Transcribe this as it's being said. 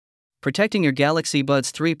Protecting your Galaxy Buds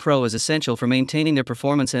 3 Pro is essential for maintaining their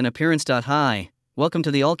performance and appearance. Hi, welcome to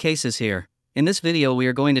the All Cases Here. In this video we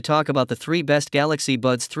are going to talk about the 3 best Galaxy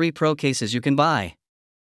Buds 3 Pro cases you can buy.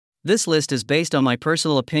 This list is based on my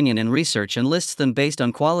personal opinion and research and lists them based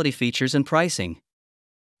on quality, features and pricing.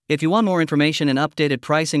 If you want more information and updated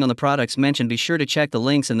pricing on the products mentioned, be sure to check the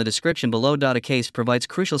links in the description below. A case provides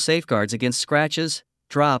crucial safeguards against scratches,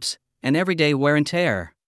 drops, and everyday wear and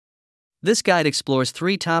tear. This guide explores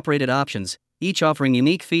 3 top-rated options, each offering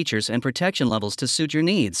unique features and protection levels to suit your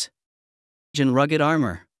needs. Spigen Rugged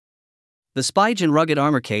Armor. The Spigen Rugged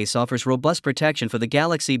Armor case offers robust protection for the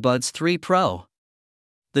Galaxy Buds 3 Pro.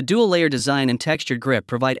 The dual-layer design and textured grip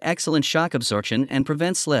provide excellent shock absorption and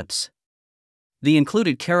prevent slips. The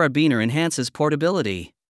included carabiner enhances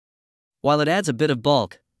portability. While it adds a bit of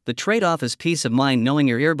bulk, the trade-off is peace of mind knowing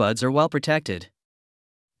your earbuds are well protected.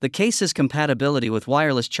 The case's compatibility with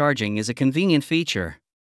wireless charging is a convenient feature.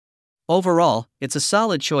 Overall, it's a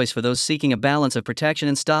solid choice for those seeking a balance of protection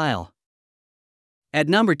and style. At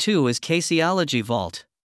number 2 is Casekoo Vault.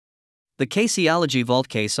 The Casekoo Vault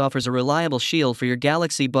case offers a reliable shield for your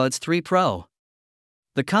Galaxy Buds 3 Pro.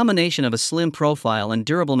 The combination of a slim profile and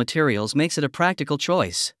durable materials makes it a practical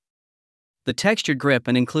choice. The textured grip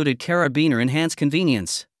and included carabiner enhance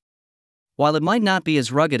convenience. While it might not be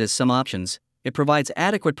as rugged as some options, it provides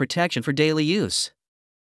adequate protection for daily use.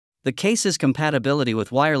 The case's compatibility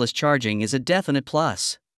with wireless charging is a definite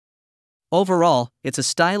plus. Overall, it's a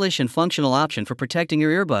stylish and functional option for protecting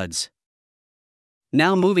your earbuds.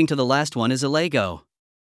 Now moving to the last one is AllCasesHere.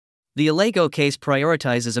 The AllCasesHere case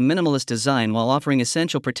prioritizes a minimalist design while offering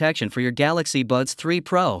essential protection for your Galaxy Buds 3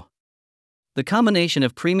 Pro. The combination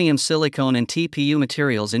of premium silicone and TPU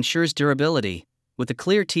materials ensures durability, with the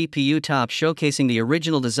clear TPU top showcasing the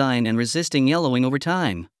original design and resisting yellowing over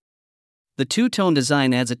time. The two-tone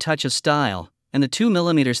design adds a touch of style, and the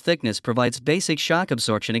 2mm thickness provides basic shock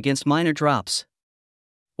absorption against minor drops.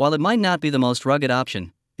 While it might not be the most rugged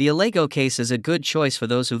option, the AllCasesHere case is a good choice for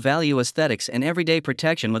those who value aesthetics and everyday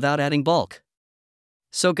protection without adding bulk.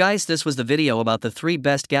 So guys, this was the video about the 3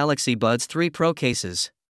 best Galaxy Buds 3 Pro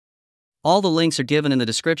cases. All the links are given in the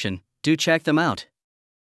description, do check them out.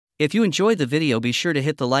 If you enjoyed the video, be sure to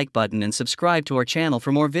hit the like button and subscribe to our channel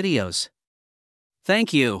for more videos.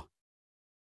 Thank you.